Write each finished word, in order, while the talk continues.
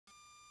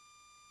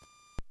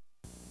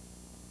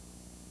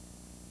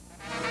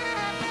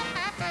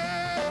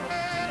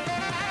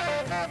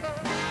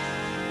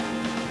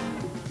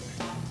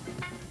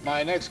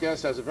My next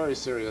guest has a very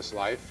serious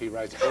life. He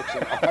writes books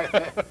and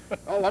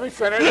oh, let me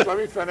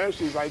finish.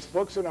 He writes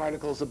books and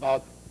articles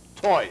about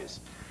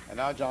toys. And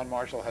now John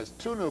Marshall has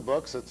two new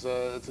books. It's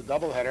a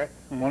doubleheader.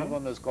 One of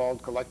them is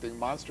called Collecting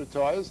Monster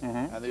Toys,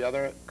 and the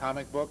other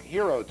comic book,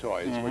 Hero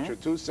Toys, which are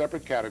two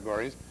separate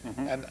categories.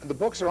 And the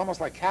books are almost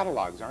like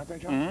catalogs, aren't they,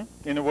 John?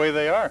 In a way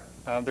they are.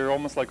 They're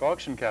almost like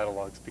auction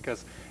catalogs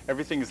because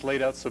everything is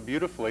laid out so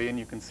beautifully and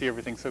you can see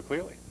everything so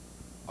clearly.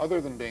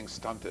 Other than being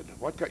stunted,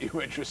 what got you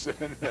interested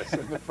in this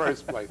in the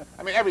first place?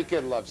 I mean, every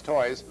kid loves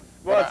toys,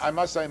 well, but I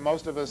must say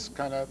most of us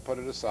kind of put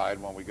it aside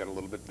when we get a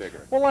little bit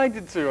bigger. Well, I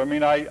did too. I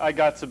mean, I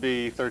got to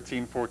be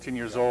 13, 14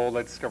 years old.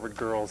 I discovered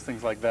girls,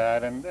 things like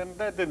that, and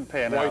that didn't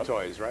pan out. Boy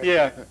toys, right?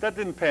 Yeah, that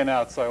didn't pan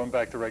out, so I went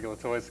back to regular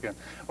toys again.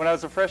 When I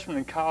was a freshman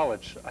in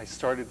college, I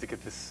started to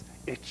get this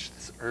itch,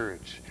 this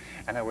urge,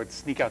 and I would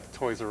sneak out to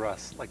Toys R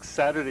Us. Like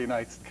Saturday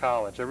nights at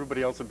college,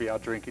 everybody else would be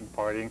out drinking,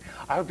 partying.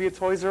 I would be at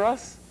Toys R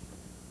Us.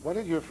 What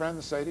did your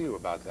friends say to you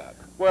about that?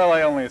 Well,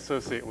 I only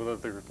associate with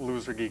other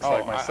loser geeks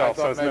like myself,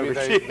 I thought so maybe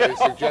they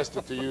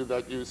suggested to you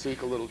that you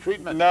seek a little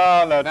treatment.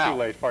 No, now, too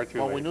late, far too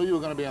late. When we knew you were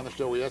going to be on the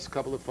show, we asked a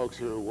couple of folks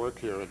who work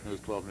here at News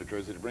 12 New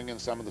Jersey to bring in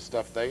some of the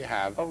stuff they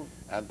have,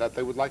 and that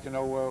they would like to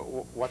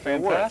know what they're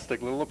worth.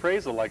 Fantastic, little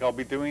appraisal like I'll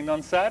be doing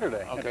on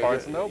Saturday at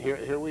Barnes & Noble.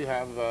 Here we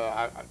have,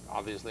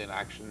 obviously, an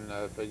action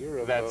figure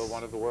of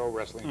one of the World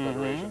Wrestling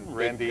Federation,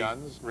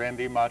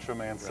 Randy Macho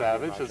Man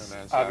Savage is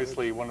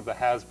obviously one of the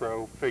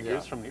Hasbro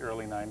figures from the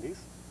early 90s.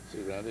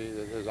 See, Randy,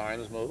 his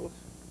arms move,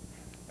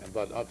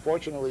 but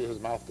unfortunately his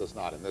mouth does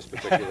not in this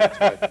particular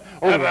type.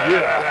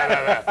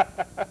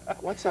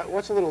 What's that?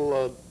 What's a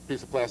little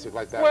piece of plastic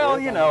like that? Well,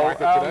 you know,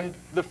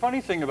 the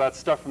funny thing about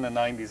stuff from the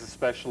 90s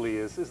especially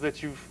is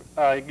that you've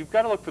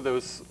got to look for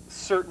those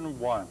certain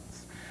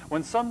ones.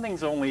 When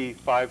something's only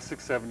 5,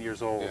 6, 7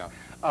 years old,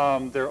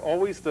 there are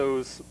always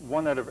those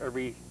 1 out of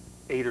every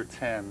 8 or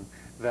 10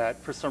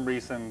 that for some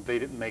reason they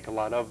didn't make a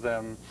lot of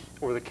them,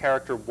 or the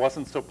character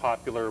wasn't so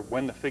popular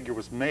when the figure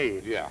was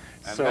made. Yeah.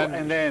 So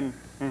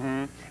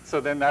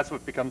then that's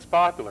what becomes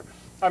popular.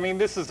 I mean,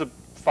 this is a $5,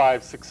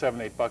 $6,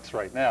 $7, $8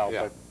 right now,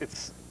 but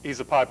he's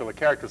a popular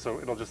character, so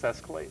it'll just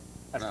escalate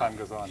as time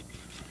goes on.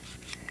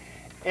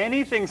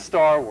 Anything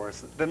Star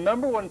Wars, the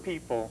number one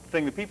thing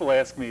that people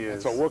ask me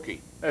is... It's a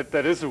Wookiee.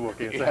 That is a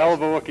Wookiee. It's a hell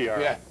of a Wookiee, all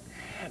right. Yeah.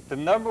 The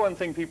number one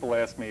thing people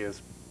ask me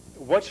is,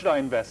 what should I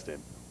invest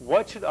in?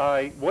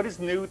 What is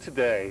new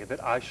today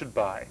that I should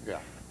buy? Yeah.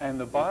 And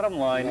the bottom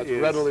line is...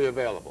 That's readily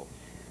available.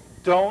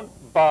 Don't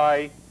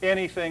buy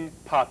anything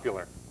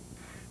popular.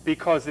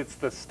 Because it's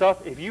the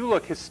stuff, if you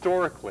look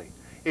historically,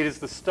 it is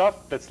the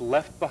stuff that's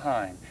left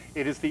behind.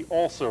 It is the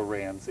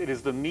also-rans. It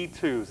is the Me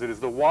Too's. It is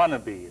the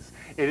wannabes.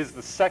 It is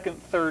the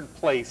second, third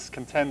place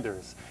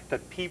contenders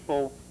that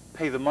people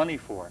pay the money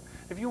for.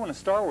 If you want a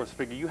Star Wars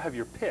figure, you have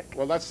your pick.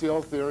 Well, that's the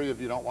old theory of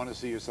you don't want to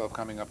see yourself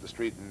coming up the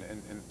street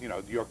in you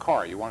know, your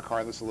car. You want a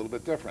car that's a little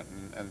bit different.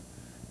 And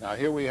now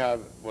here we have,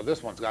 well,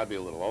 this one's got to be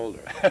a little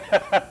older.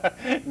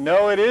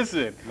 No, it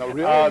isn't. No,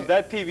 really?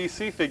 That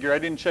PVC figure, I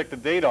didn't check the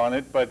date on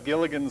it, but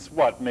Gilligan's,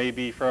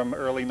 maybe from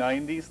early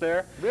 90s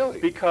there? Really?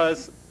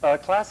 Because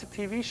classic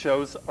TV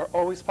shows are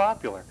always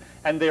popular,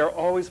 and they are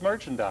always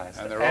merchandised.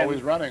 And they're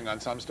always running on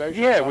some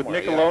station somewhere. With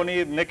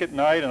Nickelodeon, Nick at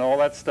Night, and all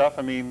that stuff.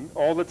 I mean,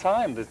 all the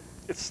time.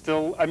 It's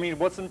still, I mean,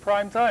 what's in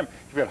prime time?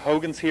 You've got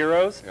Hogan's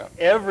Heroes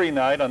every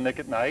night on Nick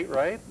at Night,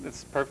 right?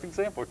 It's a perfect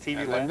example. TV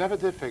Land. I never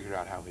did figure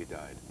out how he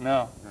died.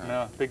 No,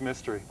 big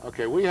mystery.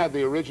 Okay, we had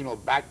the original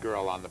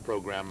Batgirl on the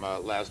program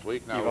last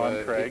week. Now,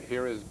 Craig.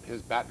 Here is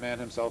his Batman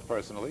himself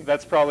personally.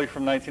 That's probably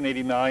from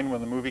 1989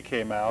 when the movie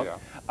came out.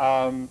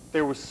 Yeah.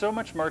 There was so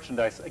much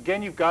merchandise.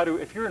 Again, you've got to,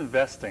 if you're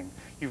investing,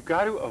 you've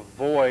got to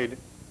avoid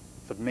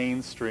the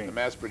mainstream. The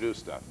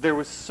mass-produced stuff. There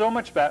was so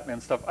much Batman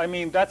stuff. I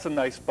mean, that's a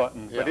nice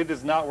button, but it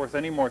is not worth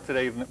any more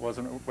today than it was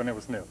when it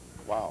was new.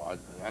 Wow,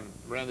 and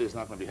Randy's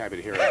not going to be happy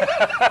to hear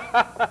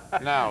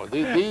that. Now,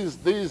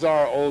 these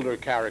are older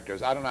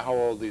characters. I don't know how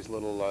old these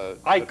little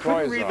I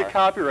couldn't read the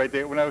copyright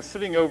date when I was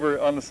sitting over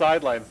on the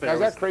sidelines there. Now,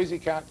 is that Crazy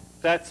Cat?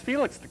 That's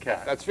Felix the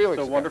cat. That's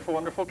Felix the wonderful,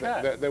 wonderful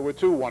cat. There were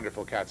two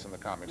wonderful cats in the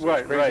comics.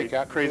 Right, Crazy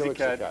Cat, Crazy Felix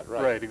Cat, the cat.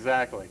 Right. Right,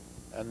 exactly.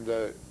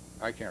 And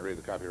I can't read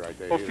the copyright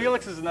date either.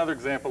 Felix is another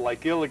example, like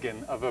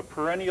Gilligan, of a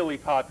perennially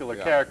popular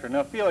character.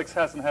 Now, Felix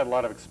hasn't had a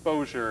lot of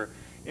exposure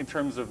in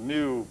terms of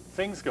new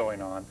things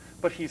going on,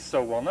 but he's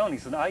so well known.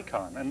 He's an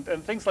icon,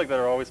 and things like that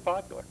are always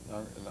popular.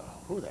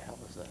 Who the hell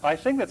is that? I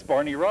think that's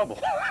Barney Rubble.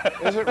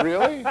 Is it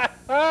really?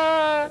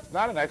 It's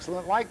not an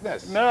excellent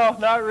likeness. No,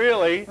 not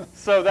really.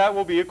 So that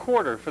will be a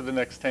quarter for the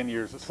next 10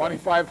 years or so.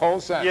 25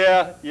 whole cents.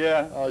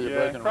 Yeah. Oh, you're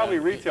breaking probably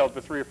Randy. retailed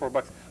for $3 or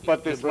 $4.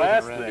 But this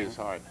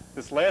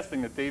last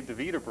thing that Dave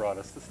DeVita brought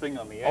us, this thing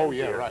on the end. Oh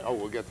yeah, right. Oh,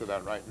 we'll get to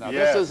that right now.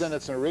 This is in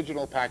its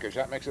original package.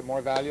 That makes it more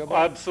valuable.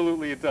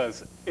 Absolutely, it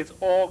does. It's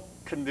all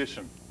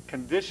condition.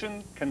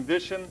 Condition,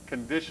 condition,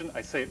 condition.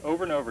 I say it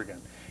over and over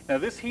again. Now,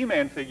 this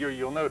He-Man figure,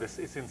 you'll notice,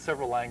 is in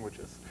several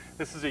languages.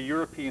 This is a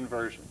European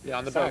version. Yeah,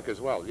 on the back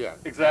as well, yeah.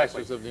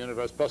 Exactly. Masters of the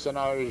Universe,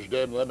 personnage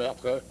de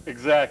l'Empereur.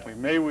 Exactly,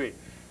 mais oui.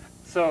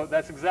 So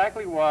that's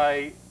exactly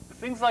why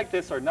things like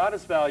this are not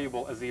as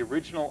valuable as the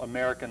original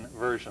American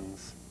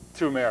versions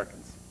to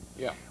Americans.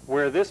 Yeah.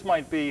 Where this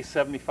might be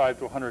 $75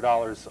 to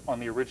 $100 on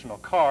the original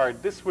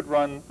card, this would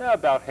run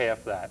about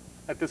half that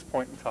at this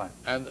point in time.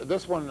 And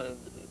this one,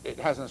 it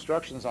has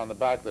instructions on the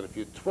back that if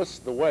you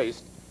twist the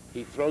waist,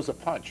 he throws a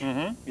punch.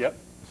 Mm-hmm. Yep.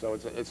 So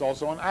it's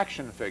also an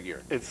action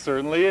figure. It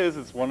certainly is.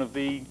 It's one of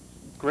the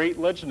great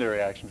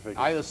legendary action figures.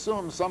 I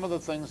assume some of the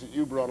things that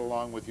you brought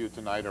along with you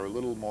tonight are a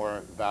little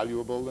more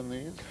valuable than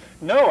these?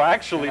 No,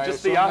 actually, Can I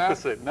just the assume that?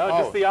 opposite. No,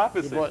 Oh, just the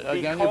opposite.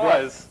 again, you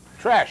because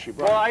brought trash. You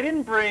brought. well, I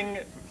didn't bring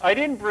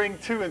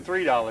 $2 and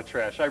 $3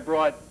 trash. I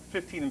brought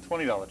 $15 and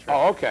 $20 trash.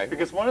 Oh, okay.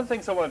 Because one of the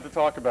things I wanted to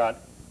talk about,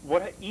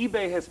 what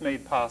eBay has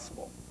made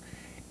possible,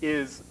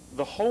 is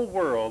the whole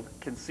world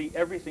can see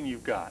everything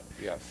you've got.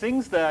 Yes.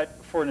 Things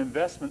that, for an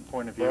investment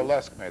point of view,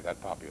 Burlesque made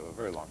that popular a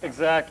very long time.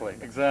 exactly,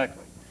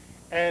 exactly.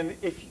 And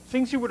if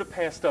things you would have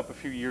passed up a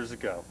few years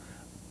ago,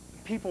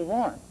 people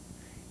want.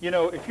 You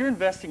know, if you're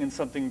investing in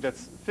something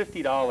that's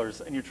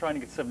 $50 and you're trying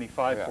to get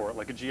 $75 for it,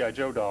 like a G.I.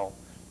 Joe doll,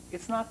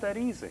 it's not that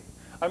easy.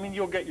 I mean,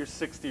 you'll get your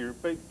 $60 or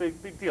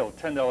big deal,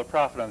 $10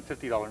 profit on a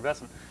 $50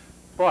 investment.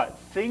 But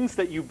things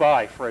that you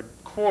buy for a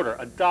quarter,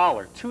 $1,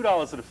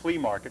 $2 at a flea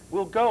market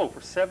will go for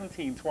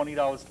 $17, $20,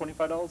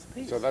 $25 a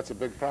piece. So that's a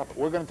big profit.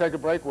 We're going to take a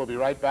break. We'll be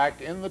right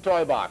back in the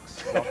toy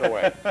box. Don't go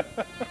away.